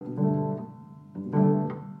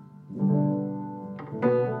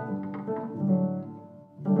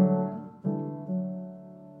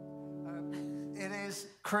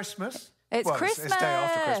Christmas. It's Christmas. It's day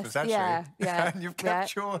after Christmas, actually. Yeah. And you've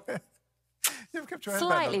kept your head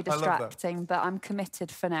Slightly down. distracting, but I'm committed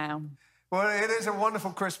for now. Well, it is a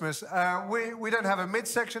wonderful Christmas. We don't have a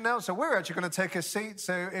midsection now, so we're actually going to take a seat.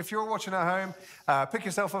 So if you're watching at home, pick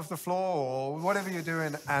yourself off the floor or whatever you're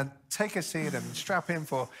doing and take a seat and strap in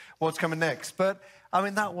for what's coming next. But, I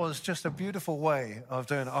mean, that was just a beautiful way of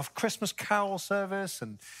doing it. Our Christmas carol service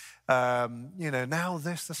and, now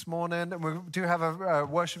this morning. And we do have a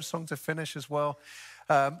worship song to finish as well.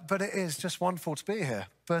 But it is just wonderful to be here.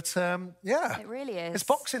 But, It really is. It's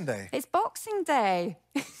Boxing Day. It's Boxing Day.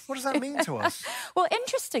 What does that mean to us? Well,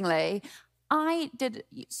 interestingly,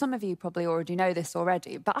 some of you probably already know this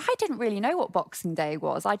already, but I didn't really know what Boxing Day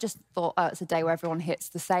was. I just thought, it's a day where everyone hits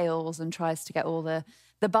the sales and tries to get all the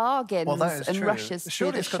bargains and true. rushes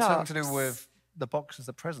Surely through the it's got something to do with the boxes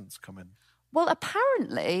the presents come in. Well,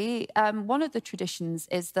 apparently, one of the traditions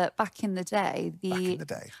is that back in the day,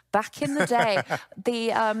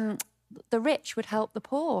 the rich would help the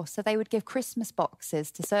poor. So they would give Christmas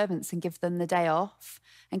boxes to servants and give them the day off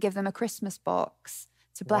and give them a Christmas box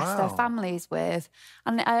to bless their families with.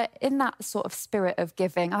 And in that sort of spirit of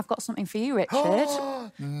giving, I've got something for you, Richard.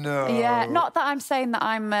 No. Yeah, not that I'm saying that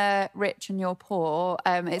I'm rich and you're poor.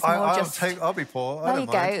 It's more I'll be poor. There you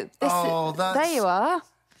go. There you are.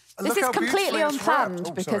 This is completely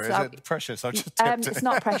unplanned because is it precious? I just tipped it. It's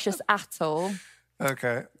not precious at all.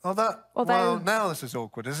 Okay. Well, now this is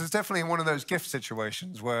awkward. This is definitely one of those gift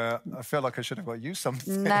situations where I feel like I should have got you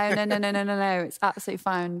something. No. It's absolutely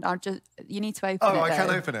fine. You need to open it. Oh, I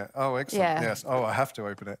can open it. Oh, excellent. Yeah. Yes. Oh, I have to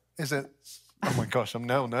open it. Is it? Oh my gosh, I'm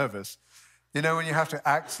now nervous. You know when you have to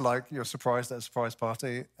act like you're surprised at a surprise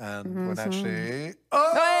party and when actually...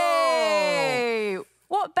 Oh! Hey!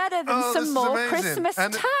 What better than some more Christmas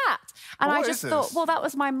tat? And I just thought, well, that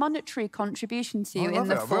was my monetary contribution to you in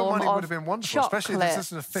the form money of would have been wonderful, chocolate. especially if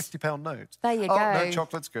this is a £50 note. There you go. Oh, no,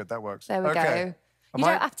 chocolate's good. That works. There we go. You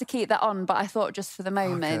don't have to keep that on, but I thought just for the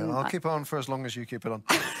moment... Okay, I'll keep it on for as long as you keep it on.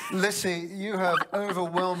 Lissy, you have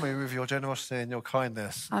overwhelmed me with your generosity and your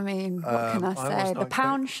kindness. I mean, what can I say? The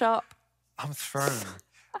pound shop. I'm thrown.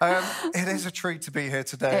 It is a treat to be here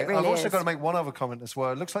today. It really I've also is. got to make one other comment as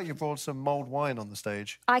well. It looks like you brought some mulled wine on the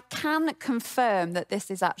stage. I can confirm that this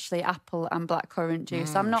is actually apple and blackcurrant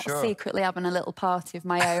juice. I'm not secretly having a little party of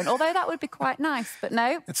my own, although that would be quite nice, but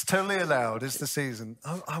no. It's totally allowed. It's the season.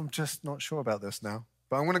 I'm just not sure about this now,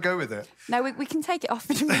 but I'm going to go with it. No, we can take it off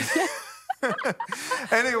in a minute.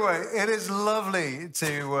 Anyway, it is lovely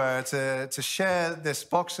to share this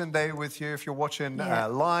Boxing Day with you if you're watching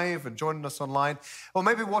live and joining us online, or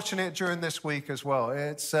maybe watching it during this week as well.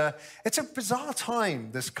 It's a bizarre time,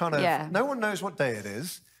 this kind of... No one knows what day it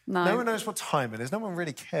is. No one knows what time it is. No one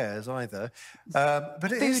really cares either.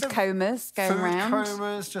 But it is food comas going around. Food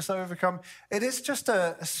comas just overcome. It is just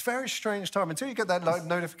a very strange time until you get that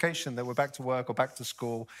notification that we're back to work or back to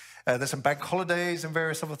school. There's some bank holidays and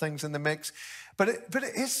various other things in the mix. But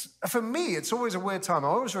it is, for me, it's always a weird time. I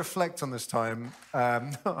always reflect on this time.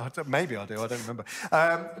 Maybe I do, I don't remember.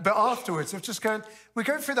 But afterwards, of just going, we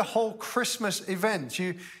go through the whole Christmas event.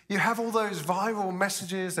 You have all those viral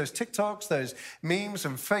messages, those TikToks, those memes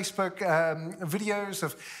and Facebook videos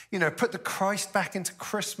of, put the Christ back into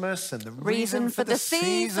Christmas and the reason for the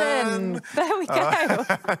season. There we go.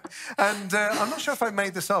 And I'm not sure if I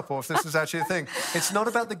made this up or if this is actually a thing. It's not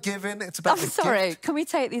about the giving, it's about the gift. I'm sorry, can we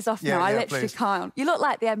take these off now? I literally can't. You look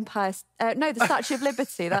like the Empire... the Statue of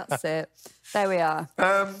Liberty, that's it. There we are.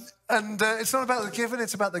 And it's not about the giving,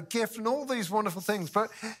 it's about the gift and all these wonderful things.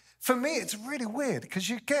 But for me, it's really weird because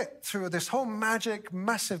you get through this whole magic,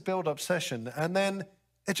 massive build-up session and then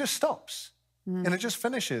it just stops. And it just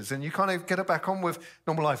finishes and you kind of get it back on with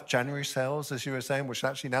normal life. January sales, as you were saying, which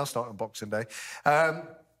actually now start on Boxing Day. And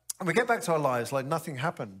we get back to our lives like nothing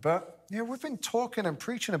happened. But, we've been talking and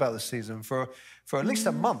preaching about this season for at least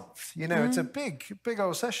a month. It's a big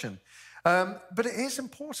old session. But it is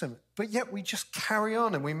important. But yet we just carry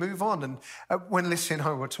on and we move on. And when Lissy and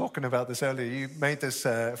I were talking about this earlier, you made this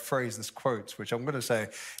phrase, this quote, which I'm going to say.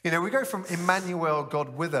 We go from Emmanuel,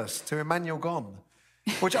 God with us, to Emmanuel gone.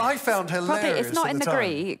 Which I found hilarious. Probably, it's not in the time.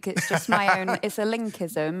 Greek, it's just my own, it's a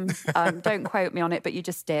linkism. Don't quote me on it, but you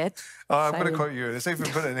just did. I'm going to quote you. It's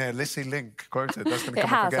even put in here, Lissy Link quoted. That's going to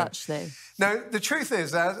come up again. It has, actually. No, the truth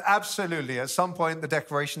is that absolutely, at some point, the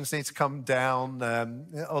decorations need to come down,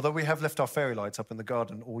 although we have left our fairy lights up in the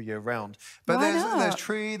garden all year round. But there's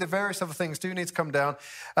tree, the various other things do need to come down.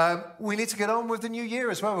 We need to get on with the new year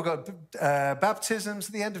as well. We've got baptisms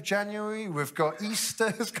at the end of January. We've got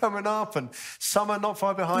Easter's coming up and summer not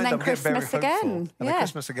far behind. And then Christmas again. And then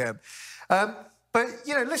Christmas again. But,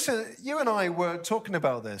 listen, you and I were talking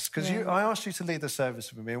about this because I asked you to lead the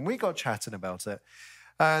service with me and we got chatting about it.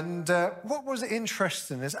 And what was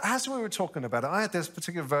interesting is as we were talking about it, I had this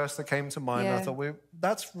particular verse that came to mind. And I thought,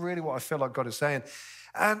 that's really what I feel like God is saying.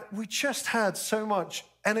 And we just had so much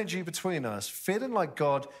energy between us, feeling like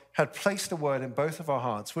God had placed a word in both of our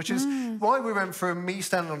hearts, which is why we went from me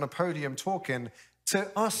standing on a podium talking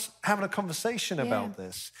to us having a conversation about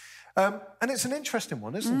this. And it's an interesting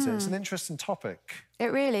one, isn't it? It's an interesting topic.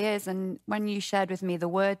 It really is. And when you shared with me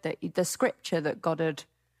the scripture that God had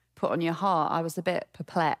put on your heart, I was a bit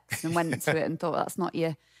perplexed and went to it and thought that's not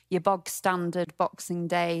your bog standard Boxing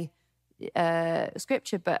Day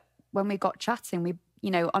scripture. But when we got chatting,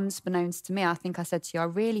 unbeknownst to me, I think I said to you, I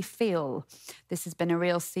really feel this has been a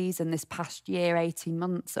real season this past year, 18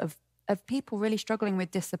 months of people really struggling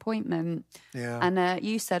with disappointment. Yeah. And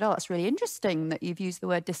you said, it's really interesting that you've used the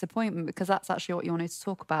word disappointment because that's actually what you wanted to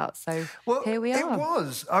talk about. So here we are. It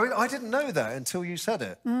was. I mean, I didn't know that until you said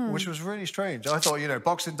it, which was really strange. I thought,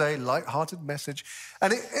 Boxing Day, light-hearted message.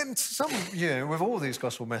 And with all these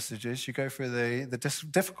gospel messages, you go through the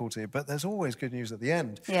difficulty, but there's always good news at the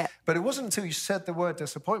end. Yeah. But it wasn't until you said the word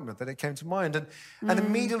disappointment that it came to mind. And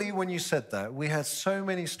immediately when you said that, we had so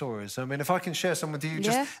many stories. I mean, if I can share some with you,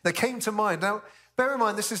 they came to mind. Now, bear in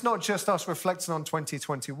mind, this is not just us reflecting on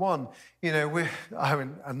 2021. We're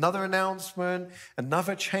having another announcement,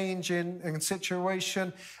 another change in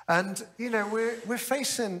situation. And, we're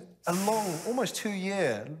facing a long, almost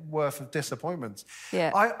 2-year worth of disappointments. Yeah.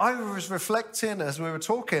 I was reflecting as we were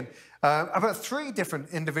talking about 3 different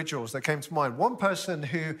individuals that came to mind. One person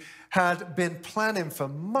who had been planning for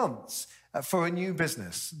months for a new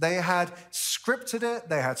business. They had scripted it,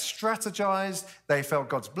 they had strategized, they felt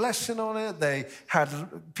God's blessing on it, they had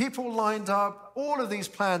people lined up, all of these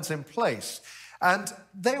plans in place. And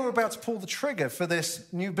they were about to pull the trigger for this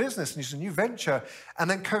new business, this new venture, and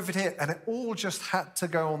then COVID hit, and it all just had to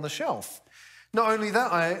go on the shelf. Not only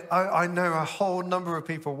that, I know a whole number of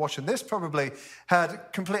people watching this probably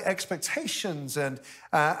had complete expectations and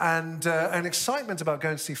excitement about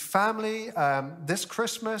going to see family this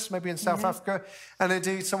Christmas, maybe in South Africa. And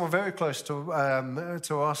indeed, someone very close to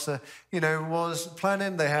us, was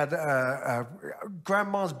planning. They had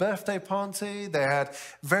grandma's birthday party. They had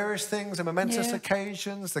various things and momentous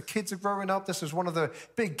occasions. The kids are growing up. This was one of the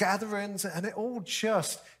big gatherings, and it all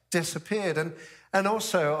just disappeared. And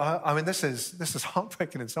also, I mean, this is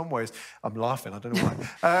heartbreaking in some ways. I'm laughing, I don't know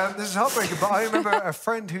why. This is heartbreaking, but I remember a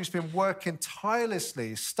friend who's been working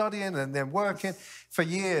tirelessly, studying and then working for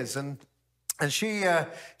years. And she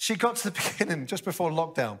got to the beginning, just before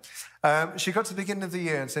lockdown, she got to the beginning of the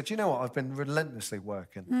year and said, you know what, I've been relentlessly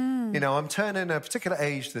working. I'm turning a particular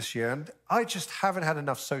age this year and I just haven't had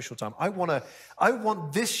enough social time. I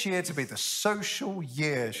want this year to be the social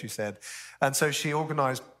year, she said. And so she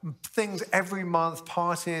organized things every month,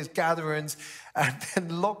 parties, gatherings, and then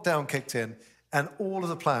lockdown kicked in and all of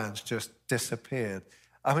the plans just disappeared.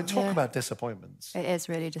 I mean, talk about disappointments. It is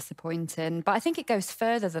really disappointing. But I think it goes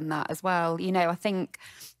further than that as well. I think,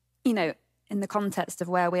 in the context of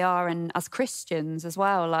where we are and as Christians as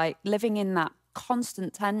well, like living in that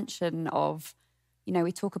constant tension of,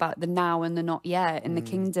 we talk about the now and the not yet in the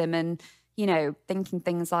kingdom and, thinking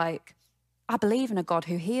things like, I believe in a God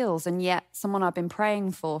who heals, and yet someone I've been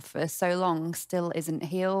praying for so long still isn't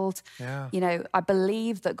healed. Yeah. I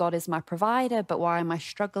believe that God is my provider, but why am I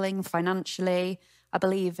struggling financially? I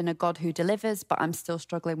believe in a God who delivers, but I'm still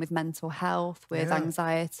struggling with mental health, with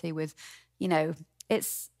anxiety, with,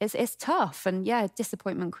 it's tough. And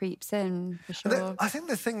disappointment creeps in for sure. I think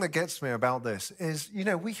the thing that gets me about this is,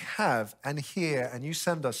 we have and hear, and you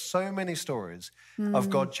send us so many stories of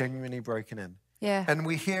God genuinely breaking in. Yeah. And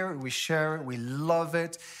we hear it, we share it, we love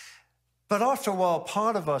it. But after a while,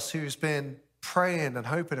 part of us who's been praying and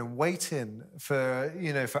hoping and waiting for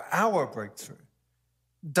our breakthrough,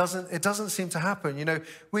 it doesn't seem to happen.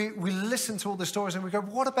 We listen to all the stories and we go,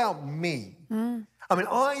 what about me? I mean,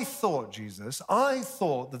 I thought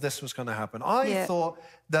that this was going to happen. I thought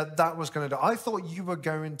that was going to do. I thought you were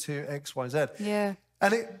going to X, Y, Z. Yeah.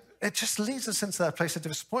 And it just leads us into that place of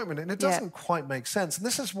disappointment, and it doesn't quite make sense. And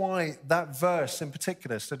this is why that verse in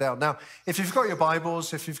particular stood out. Now, if you've got your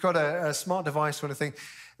Bibles, if you've got a smart device or anything,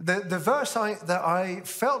 the verse that I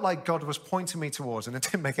felt like God was pointing me towards, and it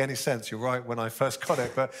didn't make any sense, you're right, when I first got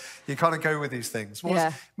it, but you kind of go with these things,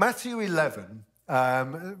 was Matthew 11.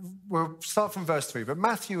 We'll start from verse 3, but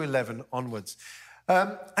Matthew 11 onwards.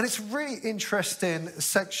 And it's a really interesting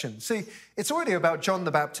section. See, it's already about John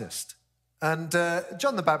the Baptist. And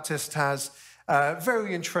John the Baptist has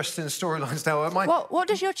very interesting storylines now. What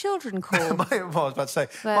does your children call? I was about to say,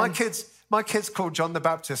 my kids call John the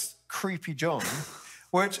Baptist Creepy John,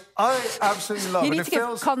 which I absolutely love. You need to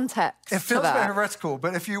give context. It feels to a bit that. heretical,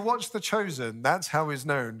 but if you watch The Chosen, that's how he's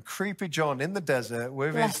known. Creepy John in the desert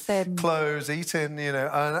with his clothes, eating,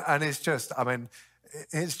 and it's just, I mean,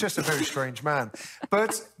 it's just a very strange man.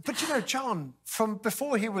 But John, from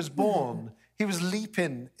before he was born, he was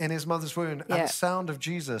leaping in his mother's womb at the sound of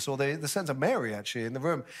Jesus, or the sound of Mary, actually, in the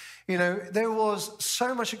room. There was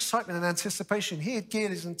so much excitement and anticipation. He had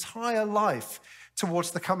geared his entire life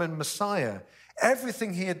towards the coming Messiah.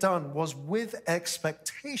 Everything he had done was with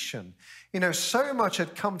expectation. So much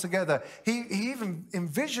had come together. He even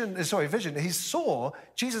he saw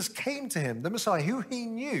Jesus came to him, the Messiah, who he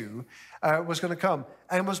knew was going to come,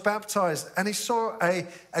 and was baptized. And he saw a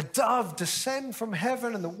dove descend from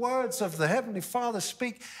heaven and the words of the Heavenly Father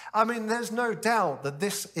speak. I mean, there's no doubt that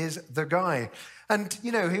this is the guy. And,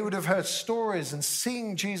 he would have heard stories and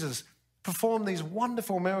seen Jesus perform these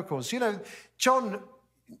wonderful miracles. John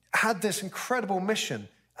had this incredible mission,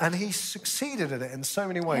 and he succeeded at it in so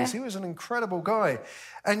many ways. He was an incredible guy.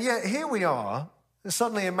 And yet here we are,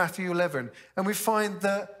 suddenly in Matthew 11, and we find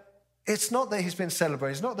that it's not that he's been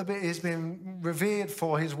celebrated, it's not that he's been revered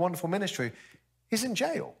for his wonderful ministry. He's in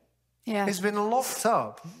jail. Yeah. He's been locked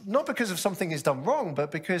up, not because of something he's done wrong,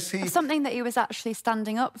 but because something that he was actually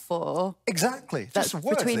standing up for. Exactly. That's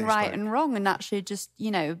between right and wrong, and actually just,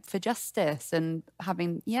 for justice and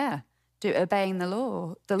having, obeying the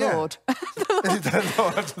law, the Lord.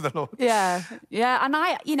 the Lord. Yeah. And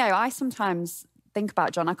I sometimes think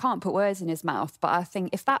about John. I can't put words in his mouth, but I think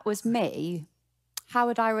if that was me, how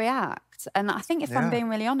would I react? And I think if I'm being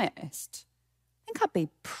really honest, I think I'd be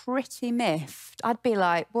pretty miffed. I'd be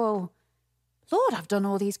like, well, Lord, I've done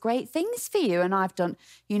all these great things for you, and I've done,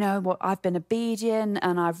 I've been obedient,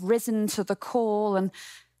 and I've risen to the call, and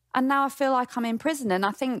now I feel like I'm in prison. And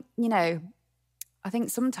I think, I think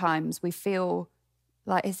sometimes we feel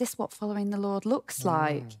like, is this what following the Lord looks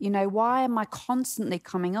like? Why am I constantly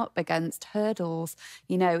coming up against hurdles,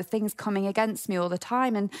 things coming against me all the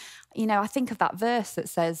time? And, I think of that verse that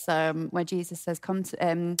says, where Jesus says,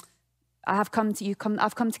 I've come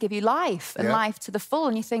to give you life and life to the full.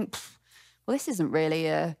 And you think, well, this isn't really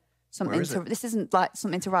this isn't like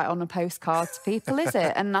something to write on a postcard to people, is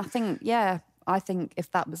it? And I think, I think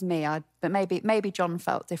if that was me, but maybe John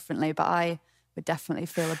felt differently, but I would definitely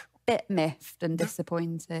feel a bit miffed and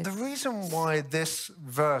disappointed. The reason why this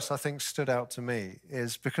verse, I think, stood out to me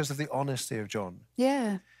is because of the honesty of John.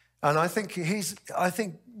 Yeah. And I think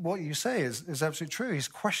what you say is absolutely true. He's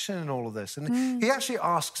questioning all of this. And he actually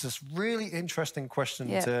asks this really interesting question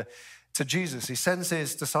to Jesus. He sends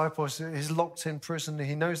his disciples, he's locked in prison.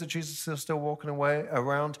 He knows that Jesus is still walking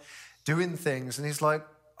around doing things. And he's like,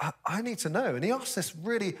 I need to know. And he asks this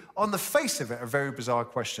really, on the face of it, a very bizarre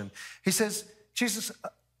question. He says, Jesus,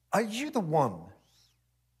 are you the one?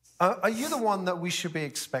 Are you the one that we should be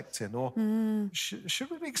expecting? Or should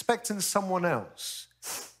we be expecting someone else?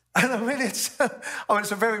 And I mean, it's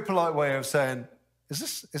a very polite way of saying, is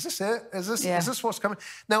this it? Is this what's coming?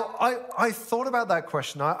 Now, I thought about that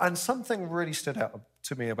question, and something really stood out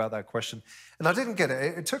to me about that question. And I didn't get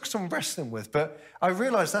it. It took some wrestling with, but I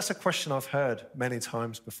realized that's a question I've heard many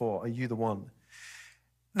times before. Are you the one?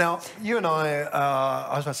 Now, you and I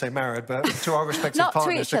was about to say married, but to our respective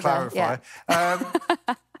partners, to clarify.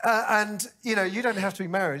 And, you don't have to be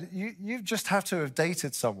married. You just have to have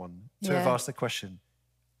dated someone to have asked the question,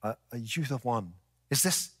 are you the one? Is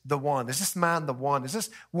this the one? Is this man the one? Is this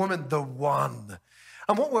woman the one?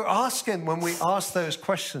 And what we're asking when we ask those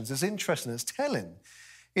questions is interesting. It's telling.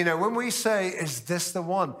 When we say, is this the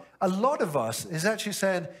one? A lot of us is actually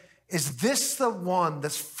saying, is this the one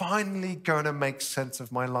that's finally going to make sense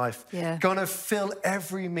of my life? Going to fill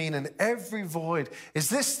every meaning, every void? Is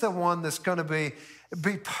this the one that's going to be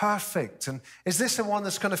perfect? And is this the one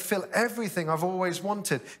that's going to fill everything I've always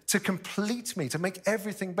wanted, to complete me, to make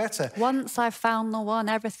everything better? Once I've found the one,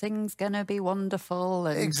 everything's going to be wonderful.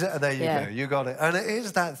 And exactly. There you go. You got it. And it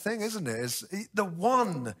is that thing, isn't it? It's the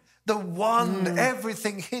one. The one.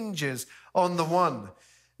 Everything hinges on the one.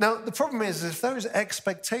 Now, the problem is if those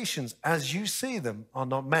expectations, as you see them, are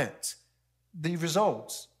not met, the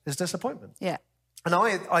result is disappointment. Yeah. And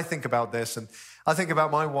I think about this, and I think about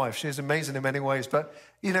my wife. She's amazing in many ways. But,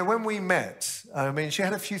 when we met, I mean, she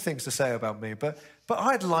had a few things to say about me. But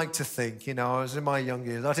I'd like to think, I was in my young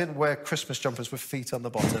years. I didn't wear Christmas jumpers with feet on the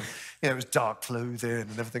bottom. It was dark clothing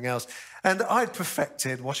and everything else. And I'd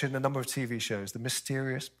perfected, watching a number of TV shows, the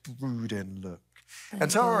mysterious, brooding look.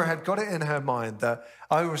 And Tara had got it in her mind that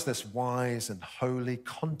I was this wise and holy,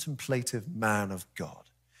 contemplative man of God.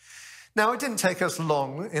 Now, it didn't take us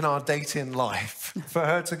long in our dating life for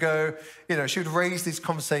her to go, she would raise these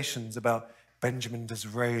conversations about, Benjamin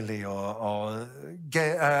Disraeli or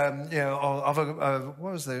other,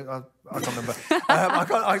 what was the, I can't remember.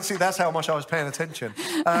 I see, that's how much I was paying attention.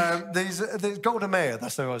 These Golda Meir,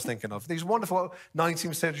 that's who I was thinking of. These wonderful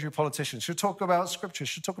 19th century politicians should talk about scripture,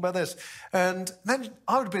 should talk about this. And then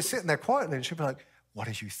I would be sitting there quietly and she'd be like, what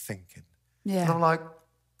are you thinking? Yeah. And I'm like,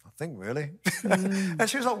 nothing really. And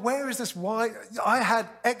she was like, where is this? Why? I had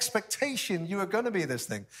expectation you were going to be this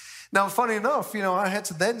thing. Now, funny enough, I had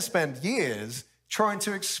to then spend years trying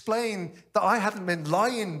to explain that I hadn't been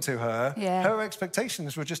lying to her. Yeah. Her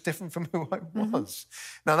expectations were just different from who I was.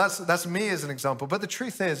 Now, that's me as an example. But the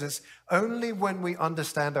truth is, it's only when we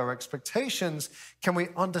understand our expectations can we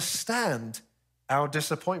understand our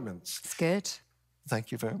disappointments. It's good.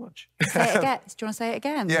 Thank you very much. Say it again. Do you want to say it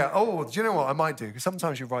again? Yeah. Oh, do you know what I might do? Because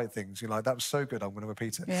sometimes you write things, you're like, that was so good, I'm going to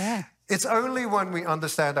repeat it. Yeah. It's only when we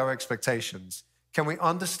understand our expectations can we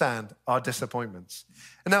understand our disappointments.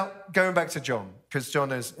 And now, going back to John, because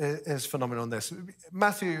John is phenomenal on this.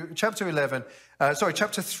 Matthew, chapter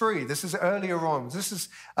 3. This is earlier on. This is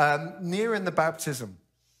near in the baptism.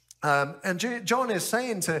 And John is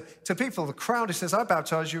saying to people, the crowd, he says, I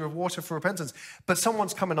baptize you with water for repentance, but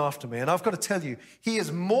someone's coming after me. And I've got to tell you, he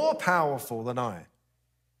is more powerful than I.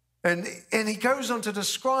 And he goes on to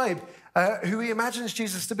describe who he imagines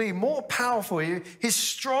Jesus to be, more powerful. He's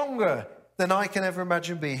stronger than I can ever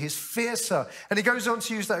imagine be. He's fiercer. And he goes on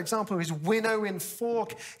to use that example. His winnowing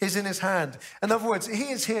fork is in his hand. In other words, he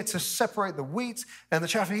is here to separate the wheat and the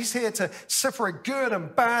chaff. He's here to separate good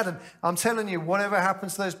and bad. And I'm telling you, whatever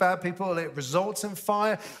happens to those bad people, it results in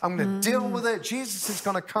fire. I'm going to deal with it. Jesus is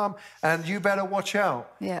going to come, and you better watch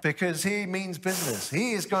out because he means business.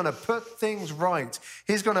 He is going to put things right.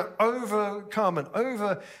 He's going to overcome and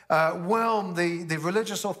overwhelm the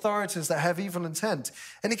religious authorities that have evil intent.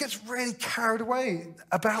 And he gets really carried away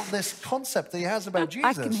about this concept that he has about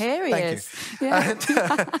Jesus. I can hear he Thank is. you.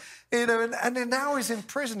 Yeah. And then now he's in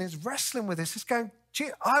prison. He's wrestling with this. He's going,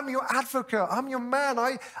 gee, I'm your advocate. I'm your man.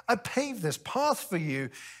 I paved this path for you.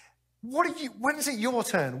 When is it your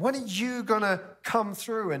turn? When are you going to come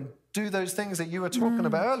through and do those things that you were talking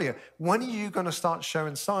about earlier? When are you going to start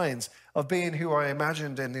showing signs of being who I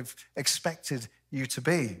imagined and have expected you to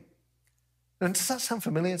be? And does that sound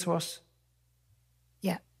familiar to us?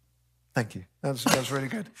 Yeah. Thank you. That was really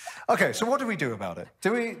good. Okay, so what do we do about it?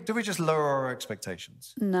 Do we just lower our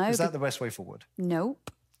expectations? No. Is that the best way forward?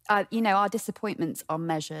 Nope. Our disappointments are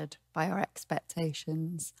measured by our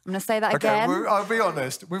expectations. I'm going to say that again. Okay, I'll be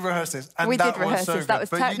honest. We rehearsed this, and we that did rehearse was so this. good. That was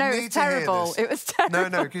but you no, need it was to hear terrible. this. It was terrible.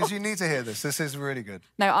 No, because you need to hear this. This is really good.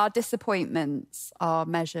 No, our disappointments are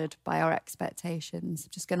measured by our expectations.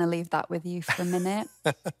 I'm just going to leave that with you for a minute.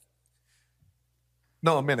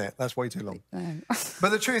 Not a minute. That's way too long. No. But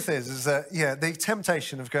the truth is that, the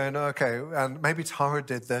temptation of going, okay, and maybe Tara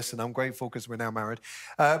did this, and I'm grateful because we're now married,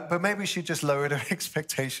 but maybe she just lowered her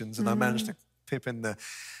expectations, and I managed to pip in there.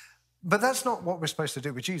 But that's not what we're supposed to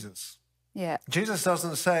do with Jesus. Yeah. Jesus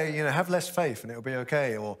doesn't say, have less faith and it'll be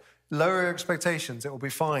okay, or lower your expectations, it will be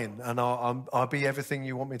fine, and I'll be everything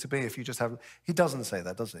you want me to be if you just have... He doesn't say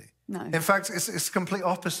that, does he? No. In fact, it's the complete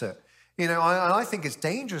opposite. I think it's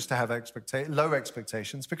dangerous to have low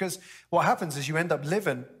expectations, because what happens is you end up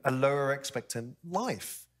living a lower expectant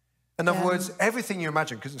life. In other words, everything you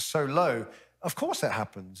imagine, because it's so low, of course it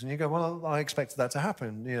happens. And you go, well, I expected that to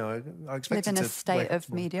happen. I expected live in a to state of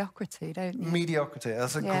mediocrity, don't you? Mediocrity.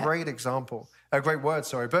 That's a great example. A great word,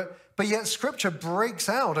 sorry. But yet Scripture breaks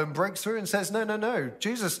out and breaks through and says, no.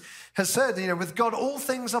 Jesus has said, with God, all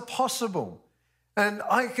things are possible. And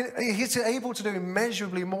he's able to do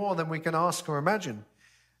immeasurably more than we can ask or imagine.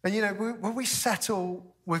 And, when we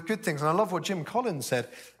settle with good things, and I love what Jim Collins said,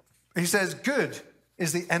 he says, good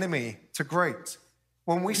is the enemy to great.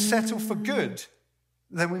 When we settle for good,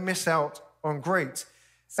 then we miss out on great.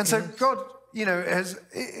 And so God,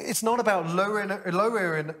 it's not about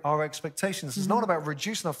lowering our expectations. It's not about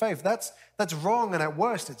reducing our faith. That's wrong, and at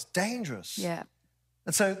worst, it's dangerous. Yeah.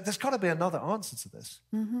 And so there's got to be another answer to this.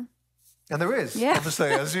 Mm-hmm. And there is,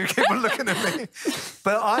 obviously, as you keep on looking at me.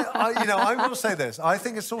 But I will say this. I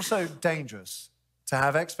think it's also dangerous to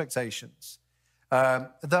have expectations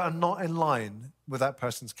that are not in line with that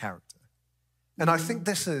person's character. And I think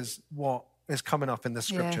this is what is coming up in this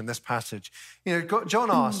scripture, in this passage. John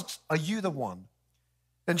asks, are you the one?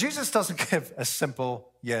 And Jesus doesn't give a simple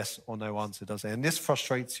yes or no answer, does he? And this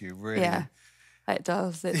frustrates you, really. Yeah. It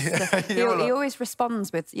does. He always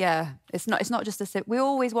responds with, It's not just we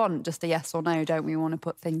always want just a yes or no, don't we? We want to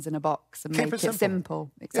put things in a box and make it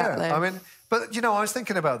simple. Exactly. Yeah, but I was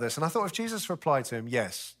thinking about this, and I thought if Jesus replied to him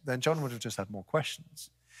yes, then John would have just had more questions.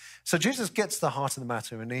 So Jesus gets the heart of the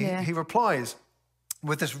matter, and he replies,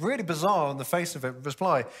 with this really bizarre on the face of it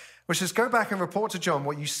reply, which is, go back and report to John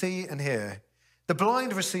what you see and hear. The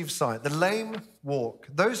blind receive sight, the lame walk,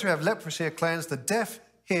 those who have leprosy are cleansed, the deaf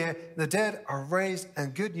hear, the dead are raised,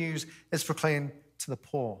 and good news is proclaimed to the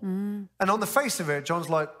poor. And on the face of it, John's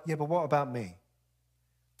like, yeah, but what about me?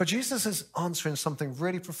 But Jesus is answering something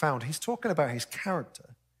really profound. He's talking about his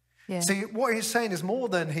character. Yeah. See, what he's saying is more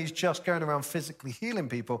than he's just going around physically healing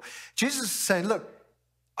people. Jesus is saying, look,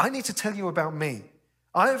 I need to tell you about me.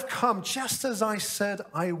 I have come just as I said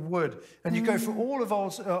I would. And you go through all of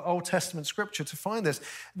Old Testament scripture to find this,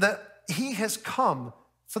 that he has come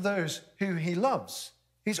for those who he loves.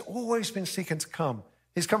 He's always been seeking to come.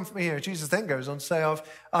 He's come for me here. Jesus then goes on to say,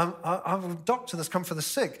 I'm a doctor that's come for the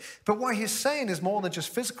sick. But what he's saying is more than just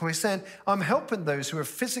physical. He's saying, I'm helping those who are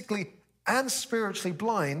physically and spiritually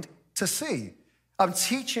blind to see. I'm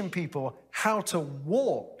teaching people how to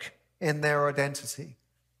walk in their identity.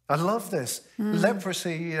 I love this.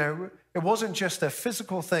 Leprosy, it wasn't just a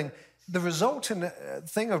physical thing. The resulting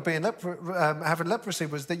thing of being having leprosy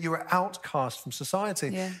was that you were outcast from society.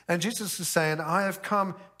 Yeah. And Jesus is saying, I have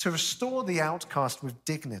come to restore the outcast with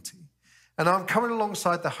dignity. And I'm coming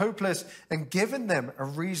alongside the hopeless and giving them a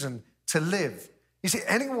reason to live. You see,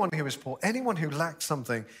 anyone who is poor, anyone who lacks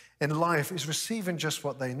something in life is receiving just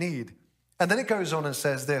what they need. And then it goes on and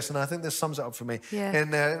says this, and I think this sums it up for me. Yeah.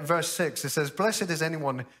 In verse 6, it says, blessed is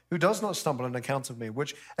anyone who does not stumble on account of me,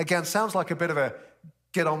 which, again, sounds like a bit of a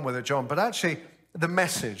get on with it, John. But actually, the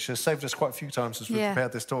Message has saved us quite a few times as we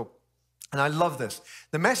prepared this talk. And I love this.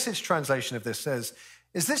 The Message translation of this says,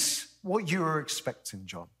 is this what you were expecting,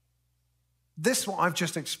 John? This what I've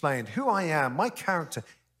just explained, who I am, my character,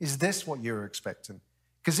 is this what you were expecting?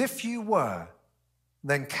 Because if you were,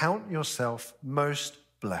 then count yourself most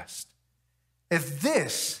blessed. If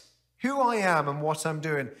this, who I am and what I'm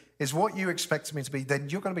doing, is what you expected me to be, then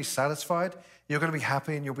you're going to be satisfied, you're going to be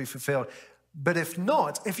happy, and you'll be fulfilled. But if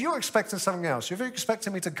not, if you're expecting something else, if you're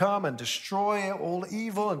expecting me to come and destroy all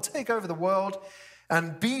evil and take over the world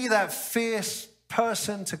and be that fierce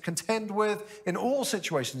person to contend with in all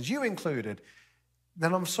situations, you included,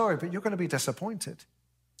 then I'm sorry, but you're going to be disappointed.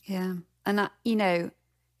 Yeah. And,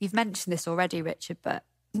 you've mentioned this already, Richard, but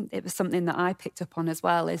it was something that I picked up on as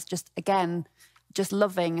well, is just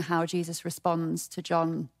loving how Jesus responds to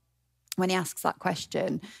John when he asks that question.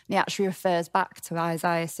 And he actually refers back to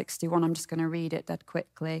Isaiah 61. I'm just going to read it dead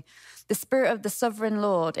quickly. The Spirit of the Sovereign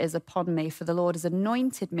Lord is upon me, for the Lord has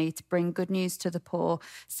anointed me to bring good news to the poor,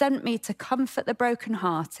 sent me to comfort the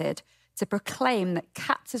brokenhearted, to proclaim that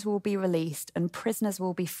captives will be released and prisoners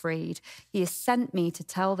will be freed. He has sent me to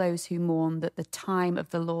tell those who mourn that the time of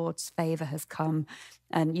the Lord's favour has come.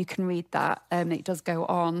 And you can read that. It does go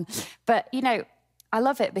on. But, I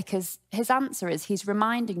love it because his answer is he's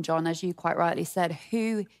reminding John, as you quite rightly said,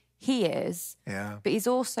 who he is. Yeah. But he's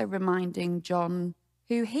also reminding John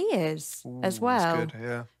who he is as well. That's good,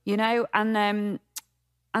 yeah.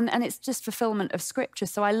 And it's just fulfillment of scripture.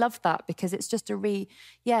 So I love that because it's just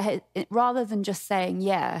rather than just saying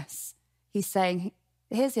yes, he's saying,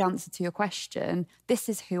 here's the answer to your question. This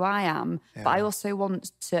is who I am. Yeah. But I also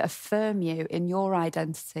want to affirm you in your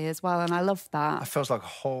identity as well. And I love that. That feels like a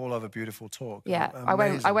whole other beautiful talk. Yeah, I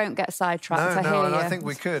won't get sidetracked. No, and I think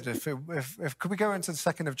we could. If could we go into the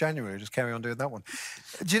 2nd of January, just carry on doing that one.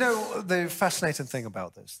 Do you know the fascinating thing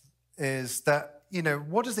about this is that,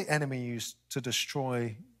 what does the enemy use to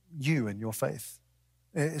destroy you and your faith?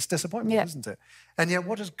 It's disappointment, isn't it? And yet,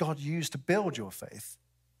 what does God use to build your faith?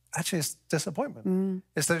 Actually, it's disappointment.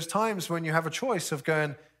 It's those times when you have a choice of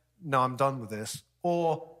going, no, I'm done with this,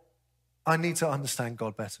 or I need to understand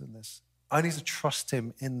God better in this. I need to trust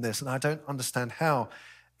him in this, and I don't understand how.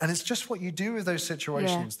 And it's just what you do with those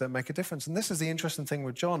situations that make a difference. And this is the interesting thing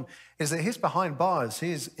with John, is that he's behind bars.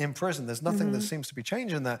 He's in prison. There's nothing that seems to be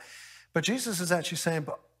changing that. But Jesus is actually saying,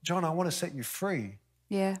 but John, I want to set you free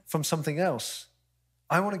from something else.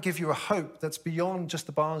 I want to give you a hope that's beyond just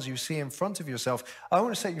the bars you see in front of yourself. I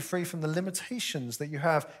want to set you free from the limitations that you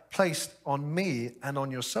have placed on me and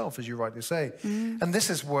on yourself, as you rightly say. And this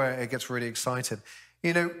is where it gets really exciting.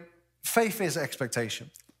 Faith is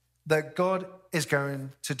expectation that God is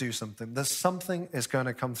going to do something, that something is going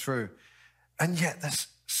to come through. And yet there's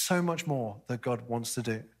so much more that God wants to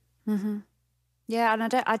do. Yeah, and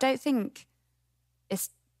I don't think it's,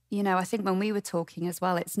 I think when we were talking as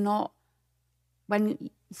well, it's not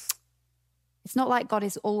like God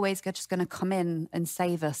is always just going to come in and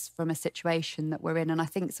save us from a situation that we're in. And I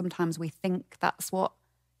think sometimes we think that's what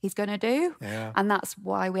he's going to do. Yeah. And that's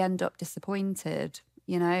why we end up disappointed,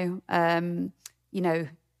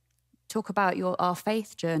 talk about our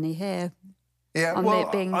faith journey here. Yeah,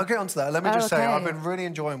 I'll get onto that. Let me just say, I've been really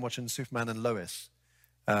enjoying watching Superman and Lois.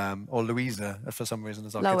 or Louisa, for some reason,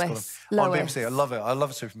 as our Lois. kids call him. On Lois. BBC. I love it. I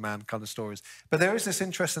love Superman kind of stories. But there is this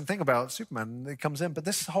interesting thing about Superman that comes in. But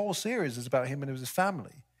this whole series is about him and his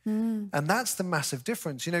family. And that's the massive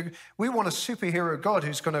difference. You know, we want a superhero God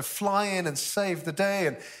who's going to fly in and save the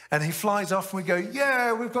day. And he flies off and we go,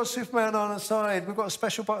 yeah, we've got Superman on our side. We've got a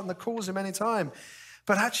special button that calls him anytime.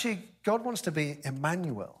 But actually, God wants to be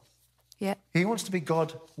Emmanuel. Yeah. He wants to be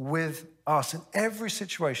God with us in every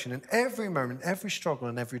situation, in every moment, every struggle,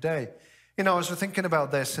 and every day. You know, I was thinking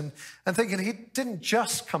about this and thinking he didn't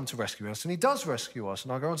just come to rescue us, and he does rescue us,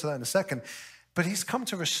 and I'll go on to that in a second, but he's come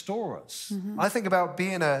to restore us. I think about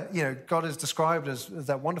being God is described as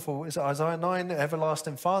that wonderful, is it Isaiah 9,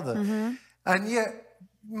 everlasting Father. And yet,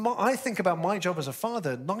 I think about my job as a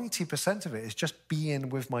father, 90% of it is just being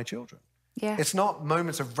with my children. Yeah. It's not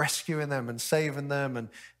moments of rescuing them and saving them and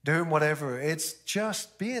doing whatever. It's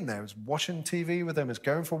just being there. It's watching TV with them. It's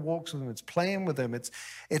going for walks with them. It's playing with them.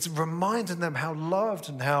 It's reminding them how loved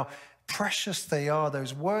and how precious they are,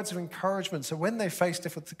 those words of encouragement. So when they face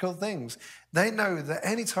difficult things, they know that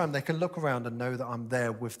anytime they can look around and know that I'm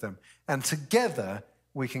there with them. And together,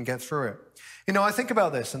 we can get through it. You know, I think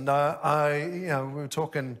about this, and we were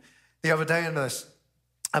talking the other day on this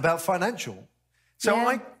about financial. So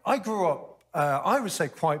Yeah. I grew up, I would say,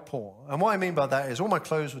 quite poor. And what I mean by that is all my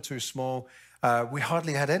clothes were too small. We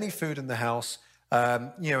hardly had any food in the house.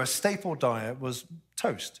 A staple diet was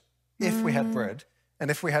toast, if we had bread. And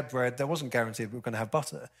if we had bread, there wasn't guaranteed we were going to have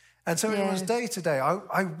butter. And so it was day to day.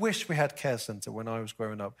 I wish we had care centre when I was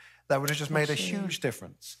growing up. That would have just made a huge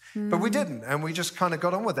difference. But we didn't, and we just kind of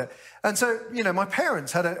got on with it. And so, my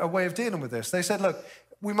parents had a way of dealing with this. They said, look,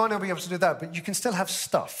 we might not be able to do that, but you can still have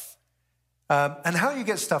stuff. And how you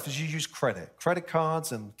get stuff is you use credit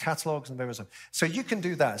cards and catalogs and various stuff. So you can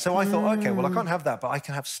do that. So I thought, okay, well, I can't have that, but I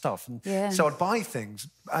can have stuff. And so I'd buy things.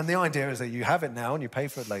 And the idea is that you have it now and you pay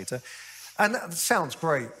for it later. And that sounds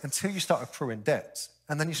great until you start accruing debt.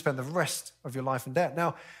 And then you spend the rest of your life in debt.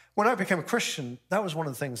 Now, when I became a Christian, that was one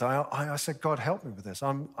of the things I said, God, help me with this.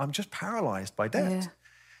 I'm just paralyzed by debt.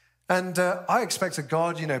 Yeah. And I expected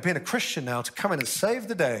God, being a Christian now, to come in and save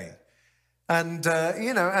the day. And,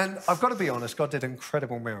 and I've got to be honest, God did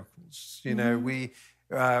incredible miracles. When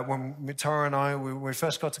Tara and I, we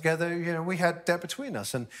first got together, we had debt between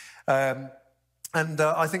us. And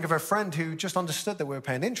I think of a friend who just understood that we were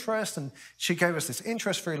paying interest, and she gave us this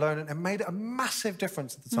interest-free loan, and it made a massive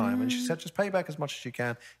difference at the time. And she said, just pay back as much as you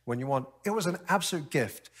can when you want. It was an absolute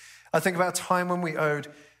gift. I think about a time when we owed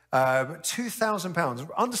 £2,000,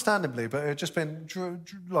 understandably, but it had just been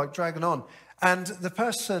dragging on. And the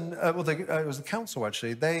person, it was the council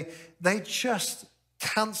actually, they just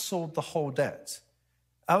cancelled the whole debt.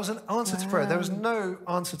 That was an answer to prayer. There was no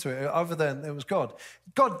answer to it other than it was God.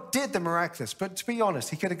 God did the miraculous, but to be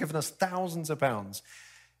honest, he could have given us thousands of pounds.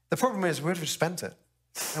 The problem is we'd have spent it,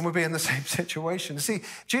 and we'd be in the same situation. See,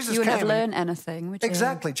 Jesus you wouldn't have came learned anything, would you?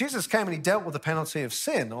 Exactly. Jesus came and he dealt with the penalty of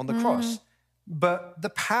sin on the cross. But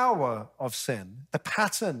the power of sin, the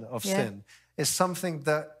pattern of sin, is something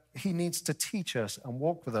that he needs to teach us and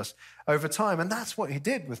walk with us over time. And that's what he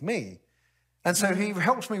did with me. And so he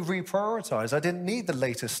helped me reprioritize. I didn't need the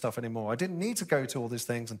latest stuff anymore. I didn't need to go to all these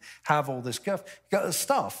things and have all this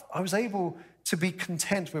stuff. I was able to be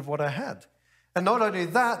content with what I had. And not only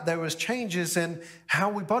that, there was changes in how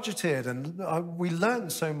we budgeted, and we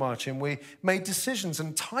learned so much, and we made decisions,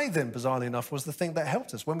 and tithing, bizarrely enough, was the thing that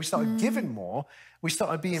helped us. When we started giving more, we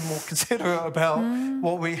started being more considerate about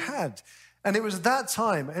what we had. And it was that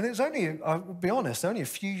time, and it was only, I'll be honest, only a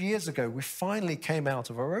few years ago, we finally came out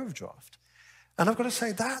of our overdraft. And I've got to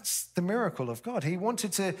say, that's the miracle of God. He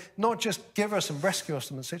wanted to not just give us and rescue us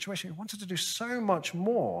from the situation, he wanted to do so much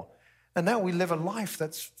more. And now we live a life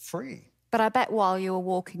that's free. But I bet while you were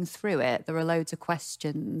walking through it, there were loads of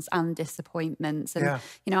questions and disappointments. And,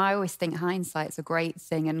 I always think hindsight's a great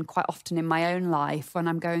thing. And quite often in my own life, when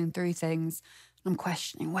I'm going through things, I'm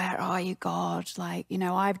questioning, where are you, God?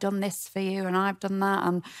 I've done this for you and I've done that.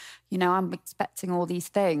 And, I'm expecting all these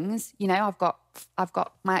things. I've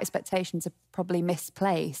got my expectations are probably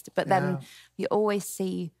misplaced. But then you always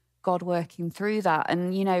see God working through that.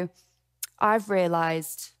 And, I've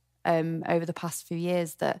realised over the past few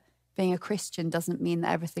years that being a Christian doesn't mean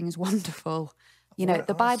that everything is wonderful.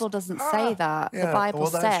 The Bible doesn't say that. Yeah, the Bible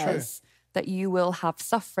says true. that you will have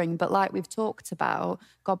suffering. But like we've talked about,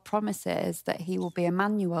 God promises that he will be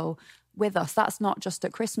Emmanuel with us. That's not just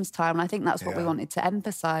at Christmas time. And I think that's what we wanted to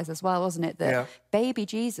emphasize as well, wasn't it? That baby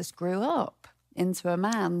Jesus grew up into a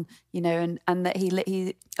man, and that he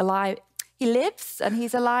lives and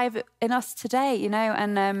he's alive in us today,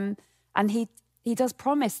 and he does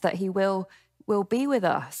promise that he will be with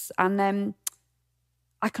us. And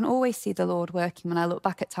I can always see the Lord working when I look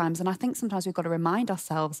back at times. And I think sometimes we've got to remind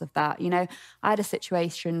ourselves of that. You know, I had a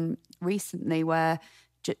situation recently where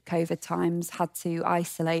COVID times had to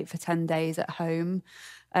isolate for 10 days at home.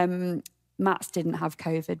 Matt's didn't have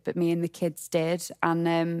COVID, but me and the kids did.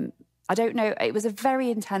 And I don't know, it was a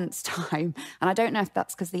very intense time. And I don't know if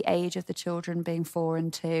that's because the age of the children being 4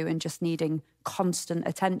 and 2 and just needing constant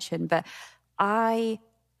attention. But I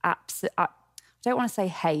don't want to say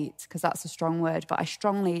hate, because that's a strong word, but I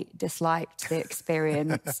strongly disliked the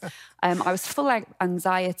experience. I was full of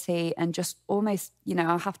anxiety and just almost, you know,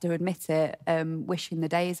 I have to admit it, wishing the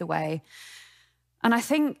days away. And I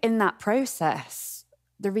think in that process,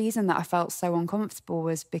 the reason that I felt so uncomfortable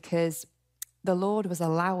was because the Lord was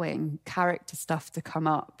allowing character stuff to come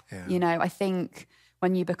up. Yeah. You know, I think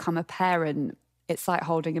when you become a parent, it's like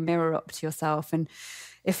holding a mirror up to yourself. And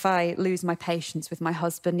if I lose my patience with my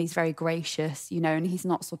husband, he's very gracious, you know, and he's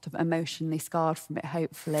not sort of emotionally scarred from it,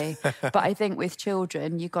 hopefully. But I think with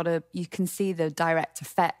children, you can see the direct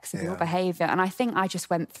effects of your behaviour. And I think I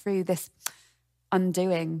just went through this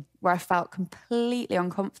undoing where I felt completely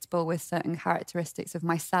uncomfortable with certain characteristics of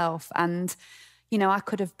myself. And, you know, I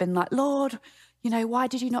could have been like, Lord, you know, why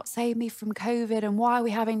did you not save me from COVID? And why are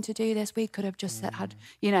we having to do this? We could have just had,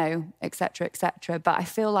 you know, et cetera, et cetera. But I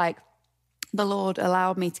feel like the Lord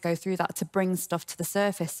allowed me to go through that to bring stuff to the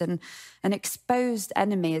surface. And an exposed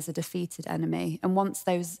enemy is a defeated enemy. And once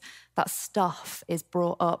that stuff is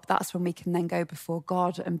brought up, that's when we can then go before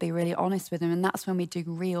God and be really honest with him. And that's when we do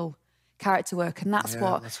real character work. And that's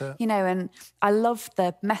you know, and I love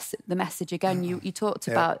the message again. You talked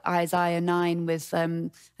about Isaiah 9 with,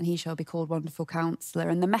 and he shall be called Wonderful Counselor.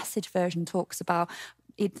 And the Message version talks about,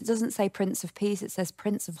 it doesn't say Prince of Peace, it says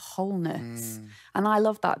Prince of Wholeness. And I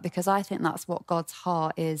love that because I think that's what God's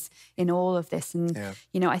heart is in all of this. And,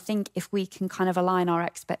 you know, I think if we can kind of align our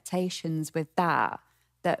expectations with that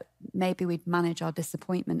maybe we'd manage our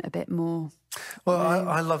disappointment a bit more. Well,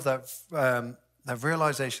 I love that that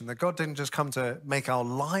realization that God didn't just come to make our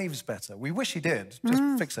lives better. We wish he did, just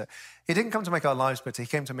fix it. He didn't come to make our lives better. He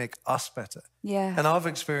came to make us better. Yeah. And I've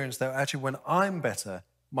experienced that actually when I'm better,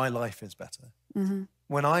 my life is better.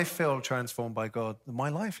 When I feel transformed by God, my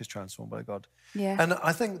life is transformed by God. Yeah. And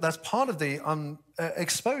I think that's part of the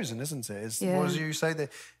exposing, isn't it? What did you say?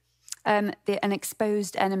 An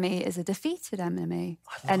exposed enemy is a defeated enemy.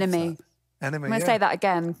 Enemy, I'm going to say that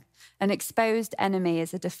again. An exposed enemy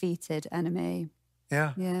is a defeated enemy.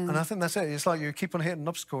 Yeah. And I think that's it. It's like you keep on hitting an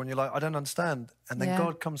obstacle and you're like, I don't understand. And then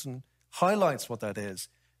God comes and highlights what that is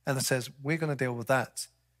and then says, we're going to deal with that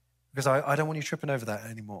because I don't want you tripping over that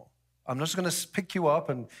anymore. I'm not just going to pick you up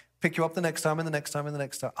and pick you up the next time and the next time and the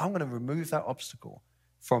next time. I'm going to remove that obstacle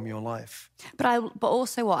from your life. But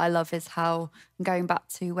also what I love is how, going back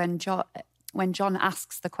to when John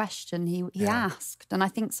asks the question, he asked. And I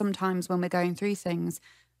think sometimes when we're going through things,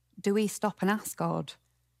 do we stop and ask God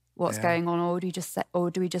what's going on, or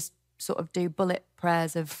do we just sort of do bullet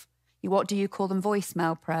prayers of, what do you call them,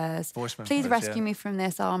 voicemail prayers? Please rescue me from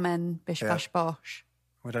this. Amen. Bish bash bosh.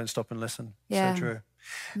 We don't stop and listen. So true.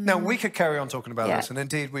 Now we could carry on talking about this, and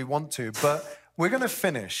indeed we want to, but we're going to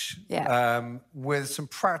finish with some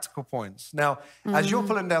practical points. Now, as you're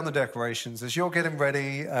pulling down the decorations, as you're getting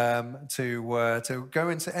ready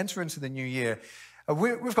to enter into the new year,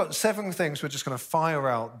 we've got 7 things we're just going to fire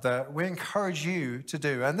out that we encourage you to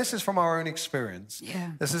do. And this is from our own experience.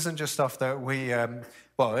 Yeah. This isn't just stuff that we,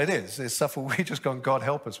 it is. It's stuff where we just gone, God,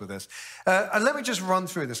 help us with this. And let me just run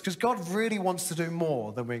through this, because God really wants to do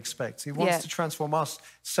more than we expect. He wants to transform us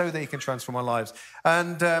so that he can transform our lives.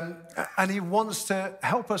 And he wants to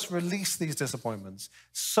help us release these disappointments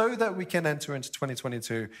so that we can enter into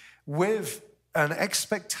 2022 with an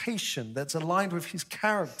expectation that's aligned with his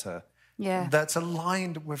character. That's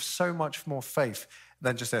aligned with so much more faith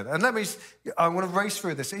than just it. And I want to race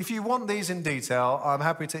through this. If you want these in detail, I'm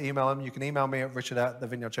happy to email them. You can email me at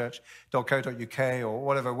richard@thevineyardchurch.co.uk or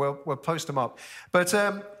whatever. We'll post them up. But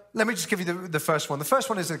let me just give you the first one. The first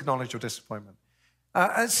one is acknowledge your disappointment.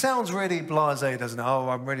 It sounds really blasé, doesn't it? Oh,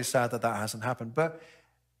 I'm really sad that hasn't happened. But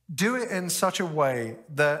do it in such a way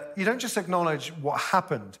that you don't just acknowledge what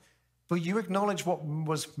happened, but you acknowledge what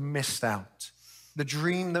was missed out. The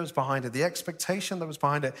dream that was behind it, the expectation that was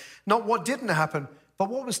behind it. Not what didn't happen, but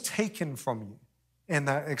what was taken from you in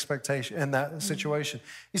that expectation, in that situation.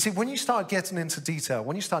 You see, when you start getting into detail,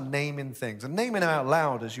 when you start naming things, and naming them out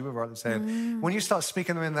loud, as you were rightly saying, when you start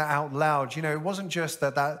speaking them out loud, it wasn't just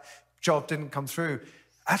that job didn't come through.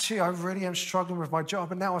 Actually, I really am struggling with my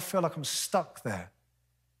job, and now I feel like I'm stuck there.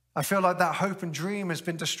 I feel like that hope and dream has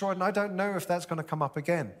been destroyed, and I don't know if that's going to come up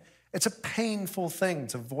again. It's a painful thing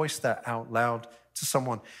to voice that out loud to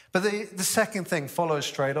someone. But the second thing follows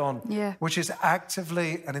straight on, Yeah. which is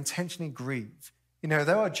actively and intentionally grieve. You know,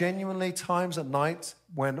 there are genuinely times at night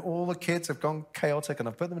when all the kids have gone chaotic and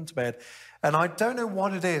I've put them into bed, and I don't know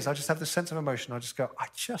what it is. I just have this sense of emotion. I just go, I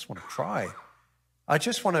just want to cry. I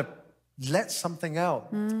just want to let something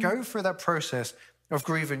out. Go through that process of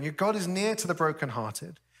grieving. God is near to the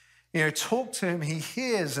brokenhearted. You know, talk to him. He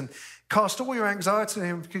hears, and cast all your anxiety to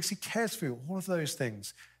him because he cares for you. All of those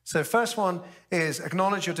things. So first one is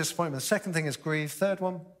acknowledge your disappointment. The second thing is grieve. Third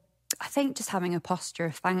one? I think just having a posture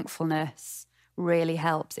of thankfulness really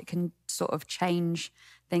helps. It can sort of change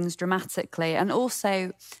things dramatically. And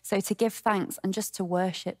also, so to give thanks and just to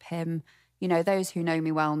worship him. You know, those who know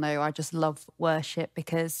me well know I just love worship,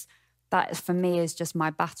 because that for me is just my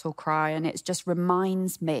battle cry, and it just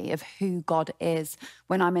reminds me of who God is.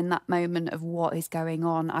 When I'm in that moment of what is going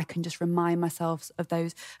on, I can just remind myself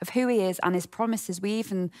of who he is and his promises. We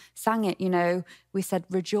even sang it, you know, we said,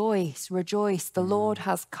 rejoice, rejoice, the Lord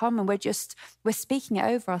has come. And we're speaking it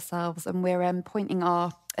over ourselves, and we're pointing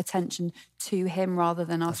our attention to him rather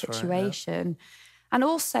than our situation. Right, yeah. And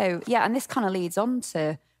also, and this kind of leads on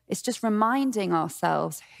to, it's just reminding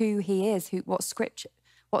ourselves who he is, what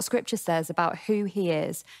Scripture says about who he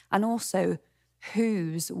is, and also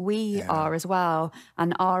whose we are as well,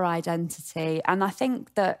 and our identity. And I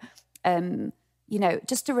think that, you know,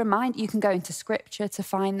 just to remind, you can go into Scripture to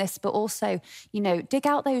find this, but also, you know, dig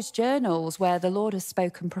out those journals where the Lord has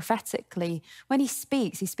spoken prophetically. When he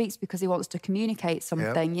speaks because he wants to communicate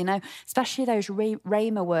something, you know, especially those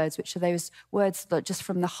Rhema words, which are those words that just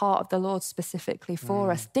from the heart of the Lord specifically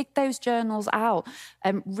for us. Dig those journals out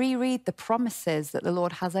and reread the promises that the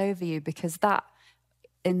Lord has over you, because that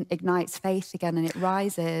ignites faith again and it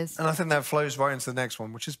rises. And I think that flows right into the next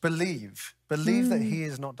one, which is believe. Believe that he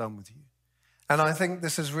is not done with you. And I think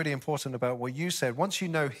this is really important about what you said. Once you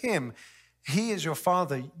know him, he is your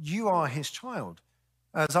father. You are his child.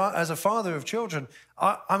 As a father of children,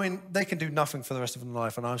 I mean, they can do nothing for the rest of their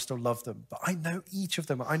life, and I still love them. But I know each of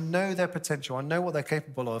them. I know their potential. I know what they're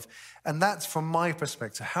capable of. And that's from my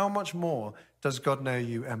perspective. How much more does God know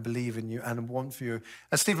you and believe in you and want for you?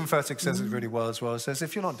 As Stephen Furtick says it really well as well. He says,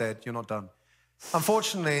 if you're not dead, you're not done.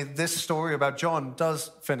 Unfortunately, this story about John does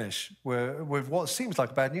finish with what seems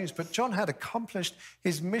like bad news, but John had accomplished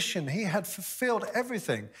his mission. He had fulfilled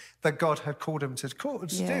everything that God had called him to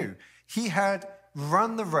do. He had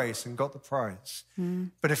run the race and got the prize.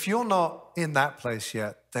 But if you're not in that place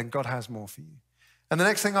yet, then God has more for you. And the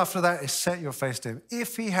next thing after that is set your face to him.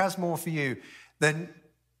 If he has more for you, then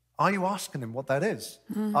are you asking him what that is?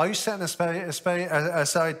 Are you setting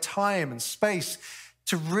aside time and space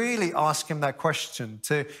to really ask him that question?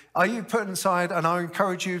 Are you putting aside, and I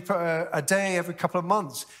encourage you to put a day every couple of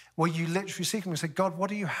months where you literally seek him and say, God, what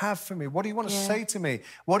do you have for me? What do you want to say to me?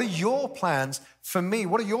 What are your plans for me?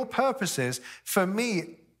 What are your purposes for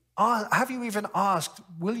me? Have you even asked?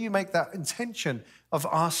 Will you make that intention of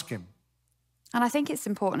asking? And I think it's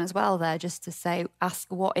important as well there just to say,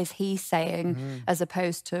 ask what is he saying as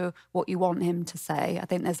opposed to what you want him to say. I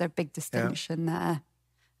think there's a big distinction there.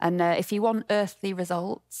 And if you want earthly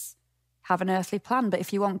results, have an earthly plan. But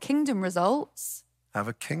if you want kingdom results, have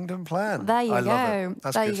a kingdom plan. There you go. Love it.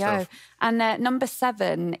 That's there good you go. Stuff. And number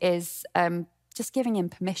 7 is just giving him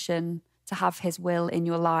permission to have his will in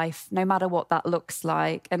your life, no matter what that looks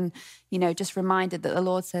like. And, you know, just reminded that the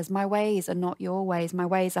Lord says, my ways are not your ways. My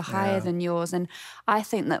ways are higher than yours. And I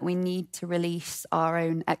think that we need to release our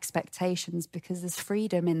own expectations, because there's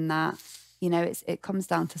freedom in that. You know, it comes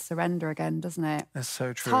down to surrender again, doesn't it? That's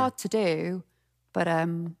so true. It's hard to do, but,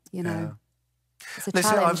 you know, it's a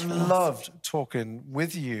Listen, challenge I've for us. loved talking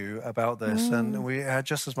with you about this, and we had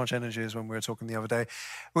just as much energy as when we were talking the other day.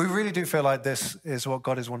 We really do feel like this is what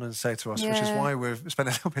God is wanting to say to us, which is why we've spent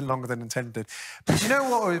a little bit longer than intended. But you know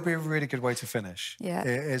what would be a really good way to finish?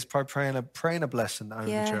 Is by praying a blessing over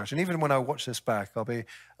the church. And even when I watch this back, I'll be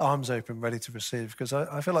arms open, ready to receive, because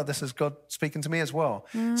I feel like this is God speaking to me as well.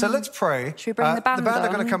 So let's pray. Should we bring the band are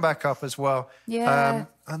on? going to come back up as well. Yeah.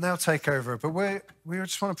 And they'll take over. But we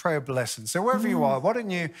just want to pray a blessing. So wherever you are, why don't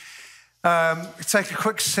you take a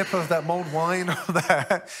quick sip of that mulled wine or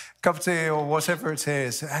that cup of tea or whatever it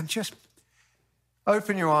is, and just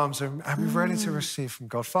open your arms and be ready to receive from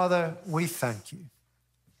God. Father, we thank you.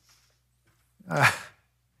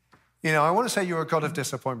 You know, I want to say you're a God of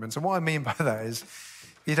disappointments. And what I mean by that is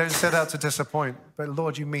you don't set out to disappoint, but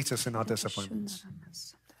Lord, you meet us in our disappointments.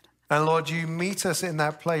 And Lord, you meet us in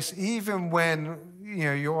that place, even when, you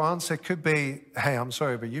know, your answer could be, hey, I'm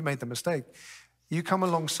sorry, but you made the mistake. You come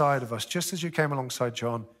alongside of us, just as you came alongside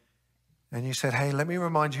John, and you said, hey, let me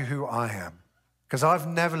remind you who I am, because I've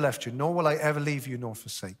never left you, nor will I ever leave you nor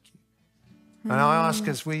forsake you. And I ask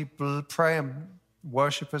as we pray and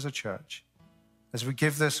worship as a church, as we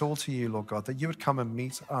give this all to you, Lord God, that you would come and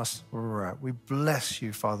meet us where we're at. We bless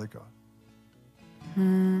you, Father God.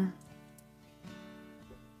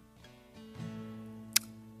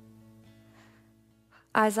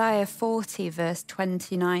 Isaiah 40 verse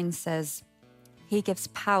 29 says, he gives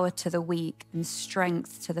power to the weak and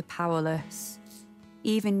strength to the powerless.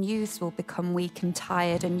 Even youths will become weak and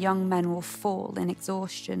tired, and young men will fall in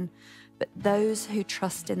exhaustion. But those who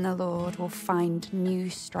trust in the Lord will find new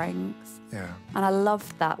strength. Yeah. And I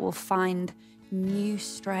love that, will find new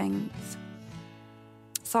strength.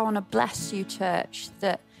 So I want to bless you, church,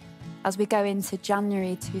 that as we go into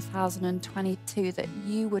January 2022, that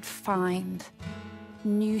you would find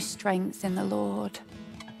new strength in the Lord.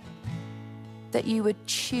 That you would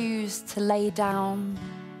choose to lay down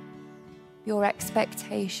your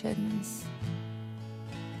expectations.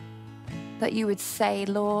 That you would say,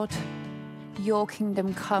 Lord, your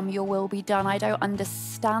kingdom come, your will be done. I don't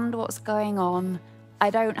understand what's going on. I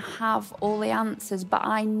don't have all the answers, but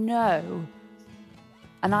I know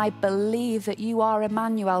and I believe that you are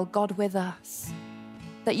Emmanuel, God with us.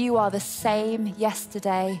 That you are the same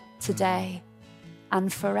yesterday, today,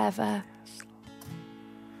 and forever.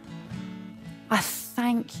 I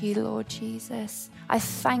thank you, Lord Jesus. I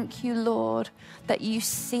thank you, Lord, that you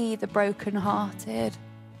see the brokenhearted.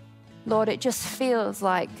 Lord, it just feels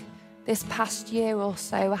like this past year or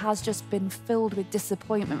so has just been filled with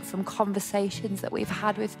disappointment from conversations that we've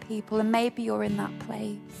had with people, and maybe you're in that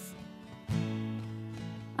place.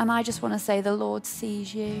 And I just want to say the Lord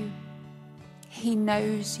sees you. He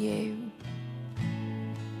knows you.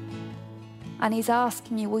 And he's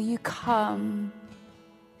asking you, will you come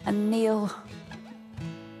and kneel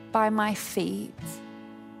by my feet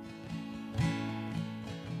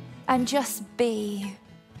and just be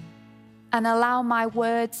and allow my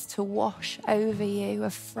words to wash over you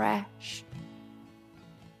afresh.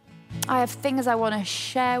 I have things I want to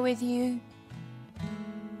share with you.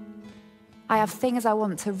 I have things I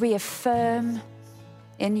want to reaffirm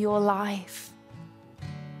in your life.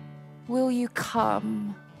 Will you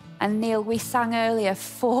come and kneel? We sang earlier,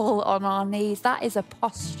 fall on our knees. That is a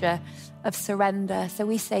posture of surrender. So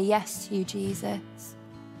we say yes to you, Jesus.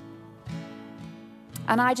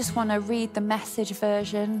 And I just want to read the Message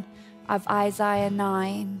version of Isaiah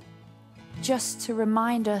 9, just to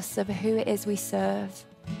remind us of who it is we serve.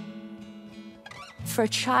 For a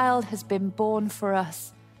child has been born for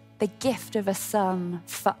us, the gift of a son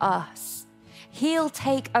for us. He'll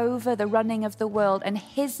take over the running of the world, and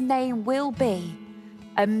his name will be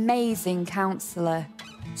Amazing Counselor,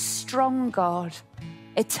 Strong God,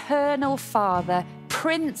 Eternal Father,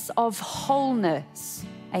 Prince of Wholeness.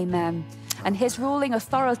 Amen. And his ruling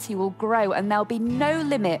authority will grow, and there'll be no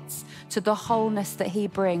limits to the wholeness that he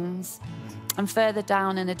brings. And further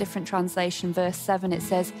down in a different translation, verse 7, it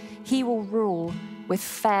says, he will rule with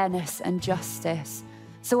fairness and justice.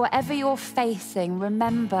 So whatever you're facing,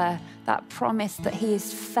 remember that promise that he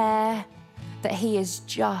is fair, that he is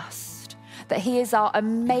just, that he is our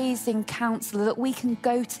amazing counselor, that we can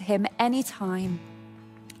go to him anytime,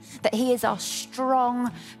 that he is our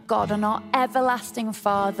strong God and our everlasting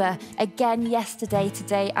Father, again, yesterday,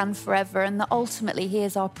 today, and forever, and that ultimately he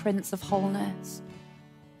is our Prince of Wholeness,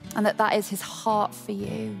 and that is his heart for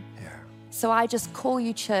you. So I just call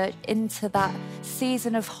you, church, into that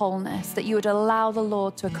season of wholeness, that you would allow the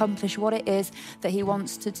Lord to accomplish what it is that he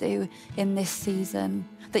wants to do in this season,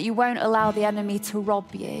 that you won't allow the enemy to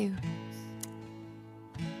rob you.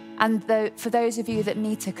 And for those of you that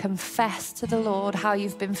need to confess to the Lord how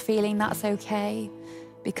you've been feeling, that's okay,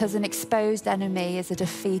 because an exposed enemy is a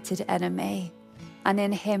defeated enemy, and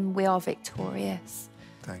in him we are victorious.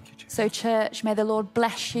 Thank you, Jesus. So church, may the Lord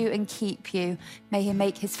bless you and keep you. May he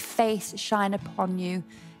make his face shine upon you.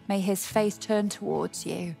 May his face turn towards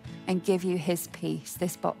you and give you his peace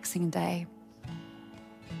this Boxing Day.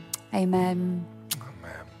 Amen.